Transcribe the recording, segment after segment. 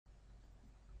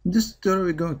In this tutorial,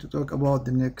 we're going to talk about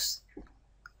the next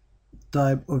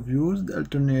type of views, the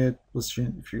alternate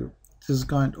position view. This is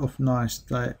kind of nice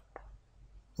type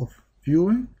of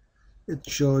viewing. It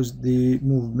shows the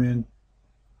movement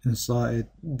inside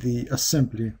the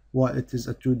assembly while it is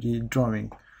a 2D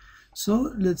drawing.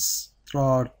 So let's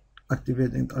start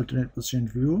activating the alternate position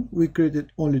view. We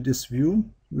created only this view.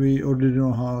 We already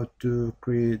know how to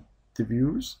create the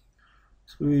views,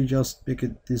 so we just pick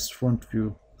it this front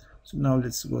view. So now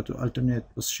let's go to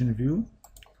alternate position view.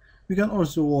 We can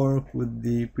also work with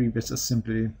the previous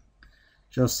assembly,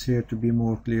 just here to be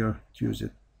more clear to use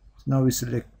it. So now we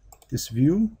select this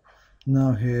view.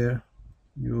 Now here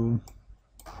you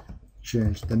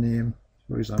change the name,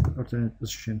 for example alternate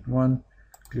position 1,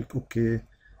 click OK,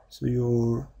 so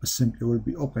your assembly will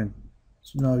be open.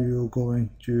 So now you're going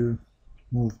to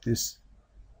move this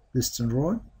piston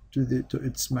rod to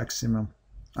its maximum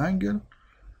angle,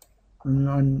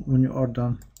 and when you are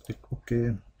done, click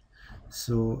OK.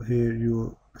 So here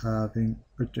you're having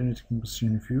alternate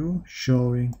position view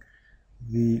showing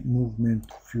the movement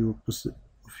of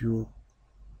your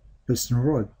piston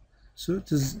rod. So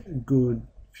it is a good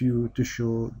view to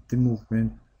show the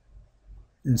movement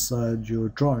inside your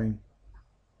drawing.